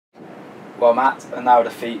Well, Matt, and now a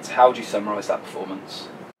defeat. How would you summarise that performance?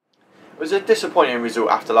 It was a disappointing result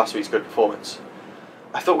after last week's good performance.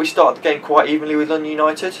 I thought we started the game quite evenly with London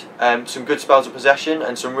United, some good spells of possession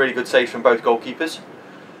and some really good saves from both goalkeepers.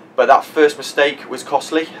 But that first mistake was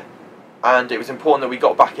costly, and it was important that we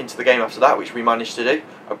got back into the game after that, which we managed to do.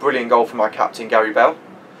 A brilliant goal from our captain Gary Bell.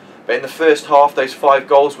 But in the first half, those 5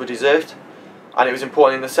 goals were deserved, and it was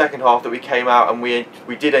important in the second half that we came out and we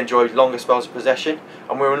did enjoy longer spells of possession,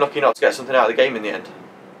 and we were unlucky not to get something out of the game in the end.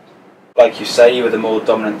 Like you say, you were the more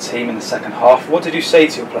dominant team in the second half. What did you say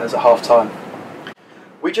to your players at half time?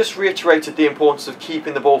 We just reiterated the importance of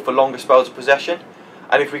keeping the ball for longer spells of possession,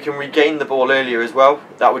 and if we can regain the ball earlier as well,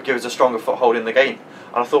 that would give us a stronger foothold in the game.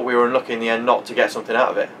 And I thought we were unlucky in the end not to get something out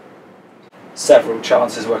of it. Several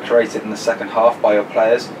chances were created in the second half by your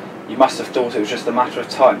players. You must have thought it was just a matter of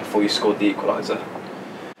time before you scored the equaliser.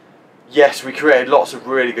 Yes, we created lots of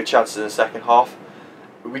really good chances in the second half.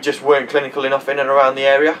 We just weren't clinical enough in and around the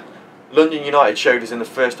area. London United showed us in the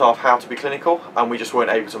first half how to be clinical, and we just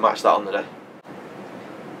weren't able to match that on the day.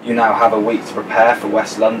 You now have a week to prepare for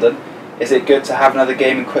West London. Is it good to have another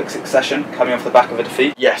game in quick succession coming off the back of a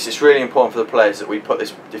defeat? Yes, it's really important for the players that we put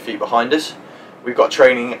this defeat behind us. We've got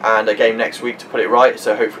training and a game next week to put it right,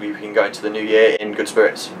 so hopefully we can go into the new year in good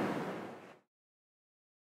spirits.